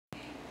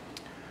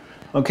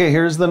Okay,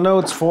 here's the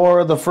notes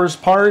for the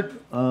first part.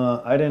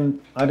 I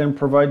didn't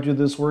provide you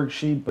this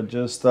worksheet, but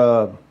just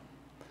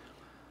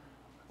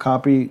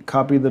copy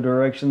the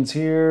directions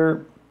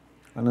here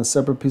on a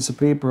separate piece of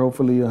paper.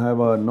 Hopefully you have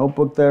a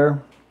notebook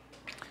there,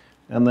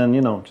 and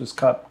then just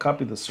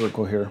copy the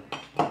circle here.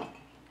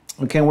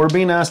 Okay, we're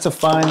being asked to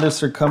find the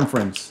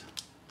circumference.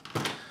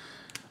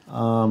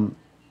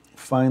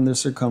 Find the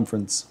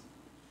circumference.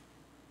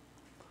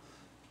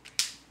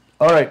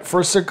 All right,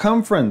 for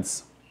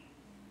circumference,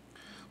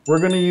 we're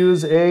going to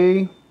use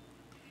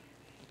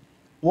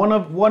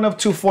one of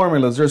two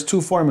formulas. There's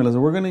two formulas.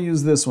 We're going to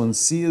use this one.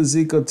 C is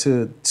equal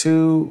to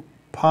 2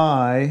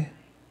 pi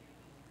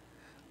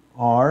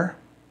r.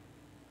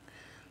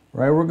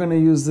 Right, we're going to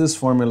use this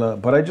formula,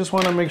 but I just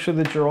want to make sure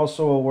that you're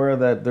also aware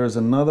that there's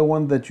another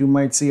one that you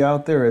might see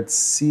out there. It's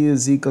C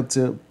is equal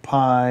to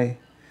pi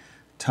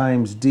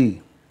times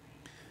d.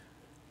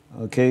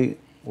 Okay,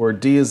 where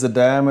d is the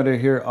diameter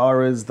here,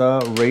 r is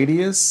the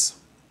radius.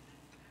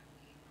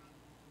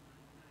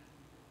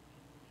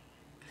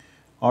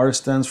 R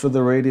stands for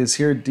the radius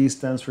here, d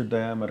stands for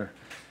diameter.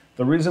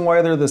 The reason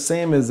why they're the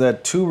same is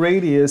that 2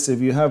 radius, if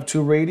you have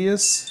 2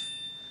 radius,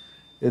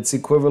 it's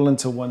equivalent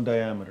to 1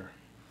 diameter.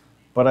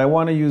 But I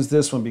want to use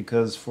this one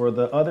because for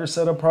the other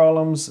set of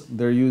problems,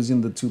 they're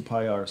using the 2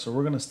 pi r. So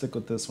we're going to stick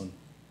with this one.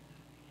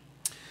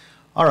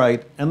 All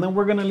right, and then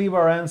we're going to leave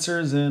our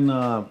answers in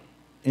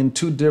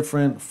two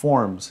different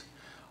forms.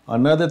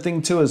 Another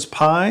thing too is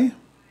pi.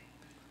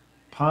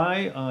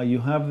 Pi, you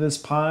have this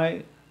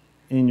pi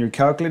in your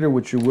calculator,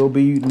 which you will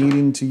be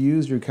needing to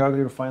use your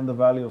calculator to find the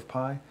value of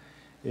pi.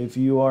 If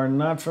you are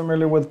not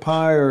familiar with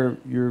pi or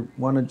you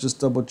want to just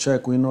double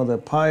check, we know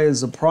that pi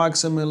is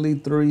approximately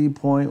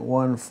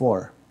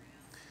 3.14.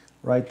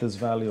 Write this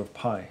value of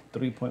pi,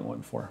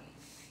 3.14.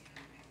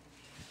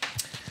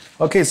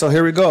 Okay, so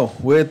here we go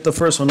with the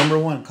first one, number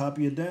 1.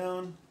 Copy it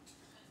down.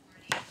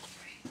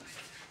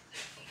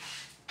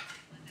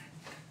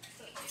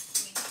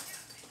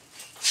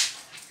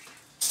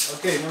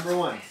 Okay, number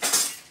 1.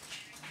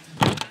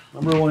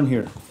 Number 1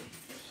 here.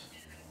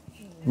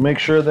 Make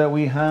sure that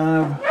we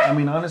have,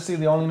 honestly,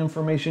 the only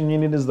information you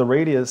need is the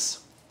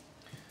radius,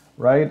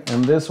 right?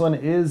 And this one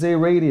is a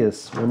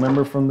radius.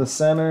 Remember, from the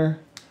center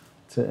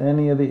to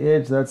any of the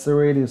edge, that's the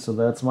radius, so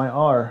that's my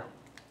r.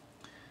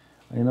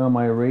 I know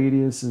my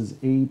radius is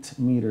 8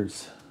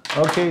 meters.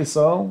 Okay,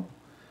 so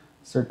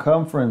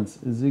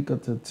circumference is equal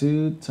to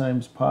 2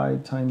 times pi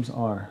times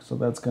r. So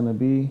that's going to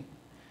be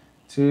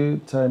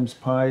 2 times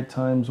pi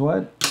times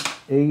what?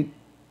 8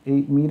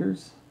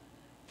 meters.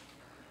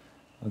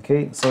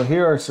 Okay, so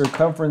here our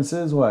circumference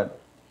is what?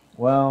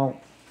 Well,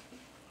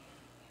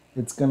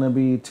 it's going to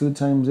be 2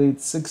 times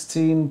 8,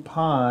 16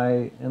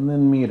 pi, and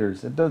then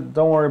meters. Don't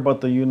worry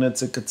about the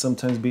units. It could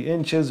sometimes be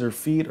inches or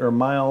feet or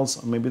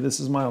miles. Maybe this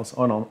is miles.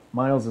 Oh no,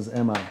 miles is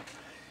mi.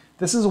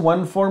 This is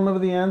one form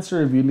of the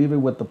answer if you leave it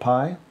with the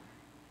pi.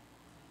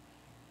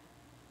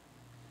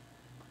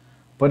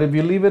 But if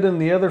you leave it in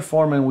the other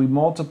form and we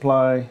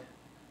multiply,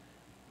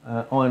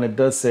 and it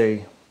does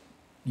say,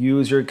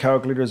 use your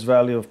calculator's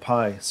value of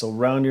pi. So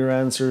round your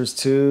answers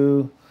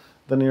to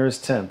the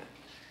nearest tenth.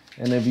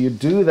 And if you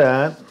do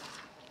that,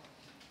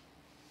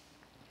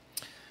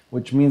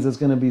 which means it's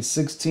going to be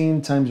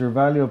 16 times your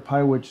value of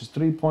pi, which is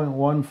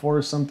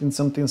 3.14 something,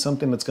 something,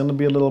 something. It's going to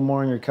be a little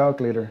more in your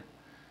calculator.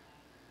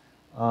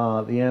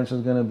 The answer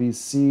is going to be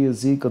C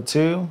is equal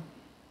to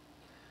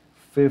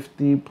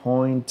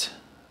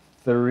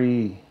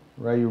 50.3,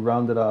 right? You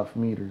round it off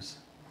meters.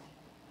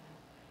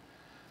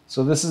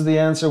 So this is the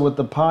answer with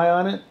the pi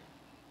on it,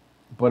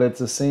 but it's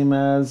the same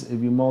as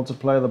if you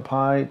multiply the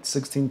pi,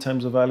 16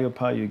 times the value of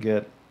pi, you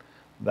get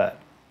that.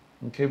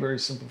 Okay, very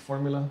simple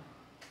formula.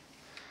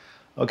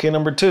 Okay,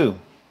 number 2.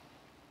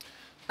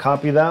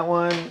 Copy that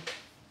one,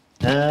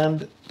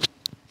 and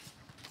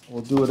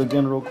we'll do it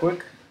again real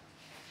quick.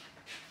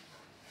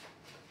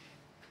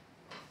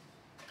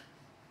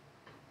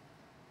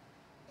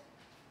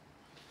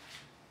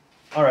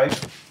 All right,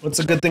 what's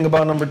a good thing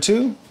about number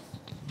 2?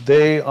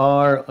 They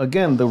are,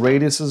 again, the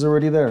radius is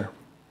already there.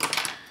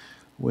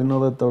 We know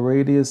that the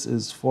radius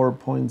is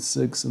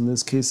 4.6, in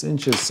this case,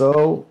 inches.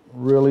 So,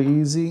 really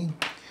easy.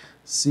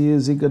 C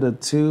is equal to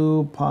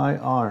 2 pi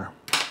r,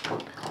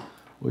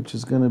 which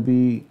is going to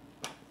be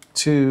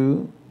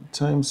 2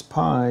 times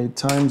pi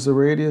times the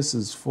radius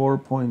is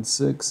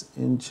 4.6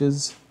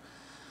 inches,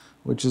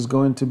 which is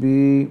going to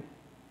be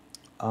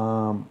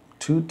 2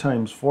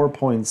 times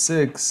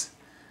 4.6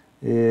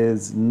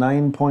 is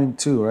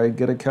 9.2, right?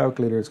 Get a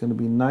calculator. It's going to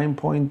be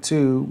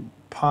 9.2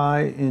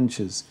 pi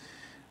inches.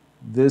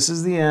 This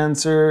is the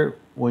answer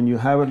when you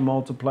haven't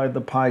multiplied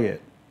the pi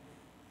yet.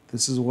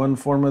 This is one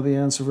form of the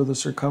answer for the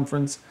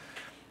circumference.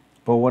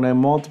 But when I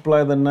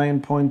multiply the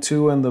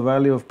 9.2 and the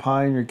value of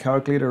pi in your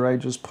calculator, right,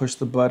 just push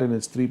the button,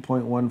 it's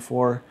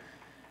 3.14.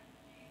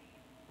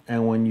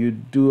 And when you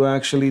do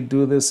actually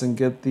do this and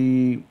get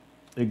the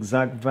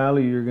exact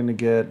value, you're going to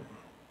get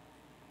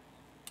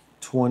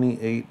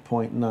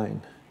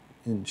 28.9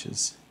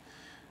 inches.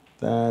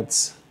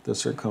 That's the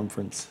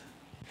circumference.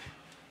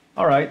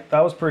 All right,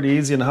 that was pretty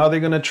easy. And how they're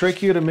going to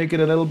trick you to make it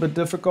a little bit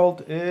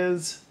difficult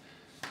is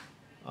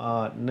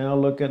now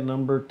look at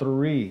number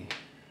 3.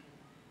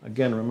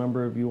 Again,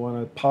 remember if you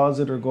want to pause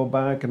it or go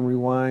back and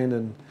rewind.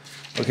 And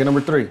okay,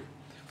 number 3.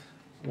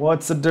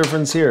 What's the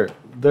difference here?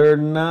 They're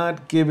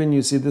not giving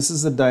you, see, this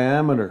is the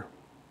diameter.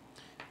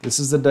 This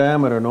is the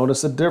diameter.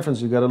 Notice the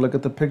difference. You got to look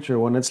at the picture.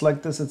 When it's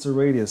like this, it's a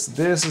radius.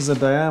 This is a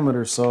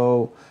diameter.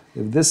 So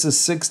if this is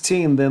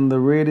 16, then the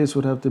radius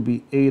would have to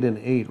be 8 and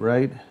 8,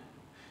 right?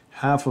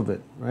 Half of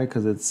it, right?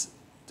 Because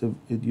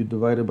you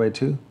divide it by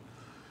 2.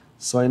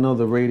 So I know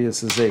the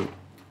radius is 8.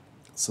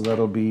 So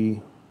that'll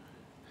be,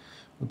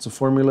 what's the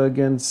formula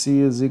again?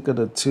 C is equal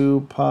to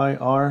 2 pi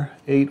r.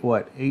 8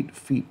 what? 8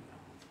 feet.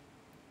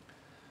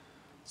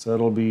 So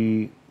that'll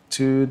be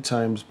 2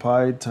 times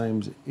pi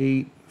times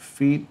 8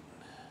 feet.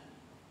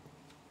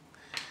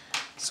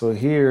 So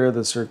here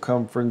the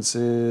circumference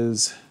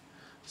is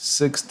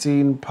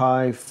 16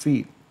 pi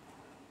feet.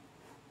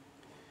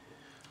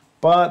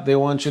 But they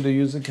want you to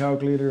use the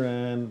calculator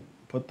and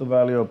put the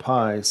value of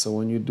pi. So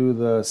when you do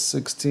the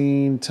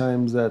 16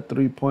 times that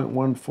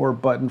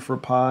 3.14 button for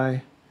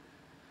pi,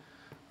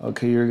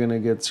 okay, you're going to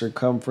get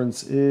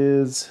circumference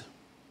is,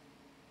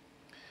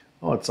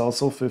 oh, it's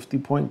also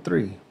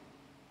 50.3.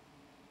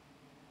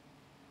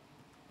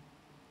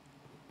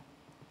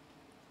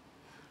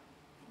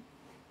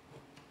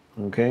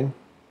 Okay.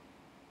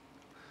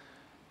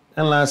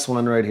 And last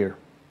one right here.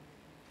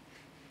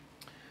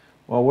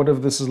 Well, what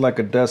if this is like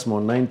a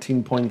decimal,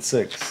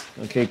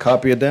 19.6? Okay,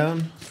 copy it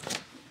down.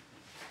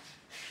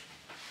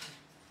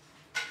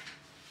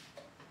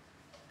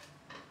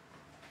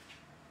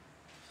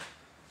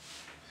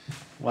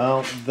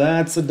 Well,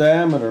 that's the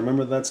diameter.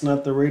 Remember, that's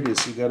not the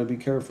radius. You got to be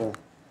careful.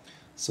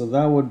 So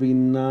that would be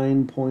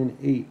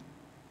 9.8.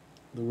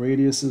 The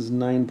radius is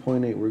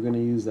 9.8. We're going to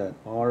use that.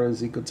 R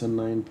is equal to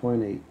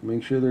 9.8.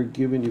 Make sure they're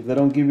giving you, if they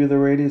don't give you the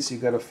radius, you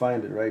got to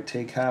find it, right?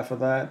 Take half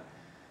of that.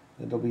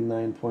 It'll be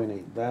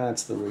 9.8.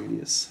 That's the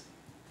radius.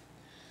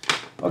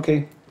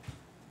 Okay.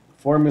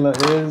 Formula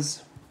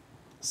is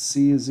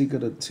C is equal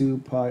to 2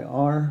 pi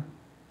r.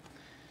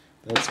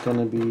 That's going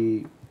to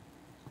be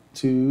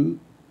 2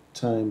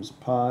 times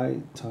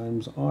pi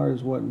times r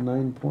is what?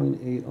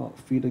 9.8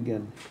 feet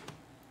again.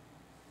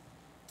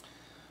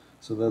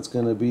 So that's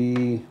going to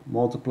be,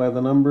 multiply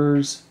the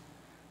numbers,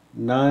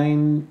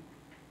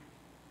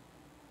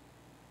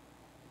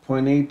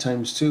 9.8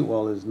 times 2,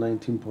 well, is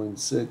 19.6.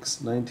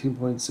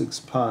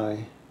 19.6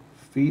 pi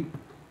feet.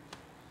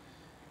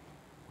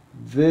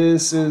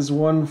 This is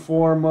one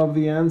form of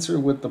the answer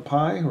with the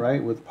pi,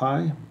 right, with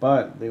pi.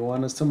 But they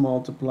want us to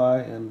multiply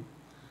and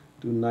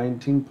do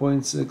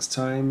 19.6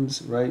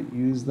 times, right,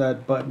 use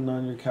that button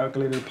on your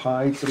calculator,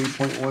 pi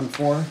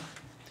 3.14.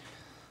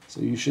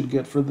 So you should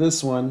get for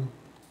this one,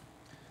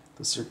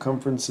 the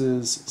circumference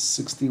is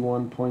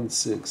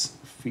 61.6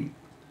 feet.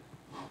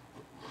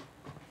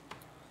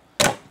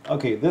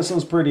 Okay, this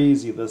one's pretty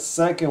easy. The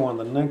second one,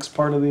 the next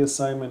part of the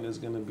assignment is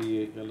going to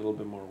be a little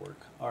bit more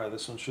work. All right,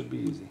 this one should be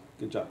easy.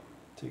 Good job.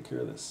 Take care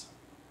of this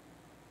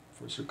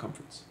for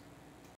circumference.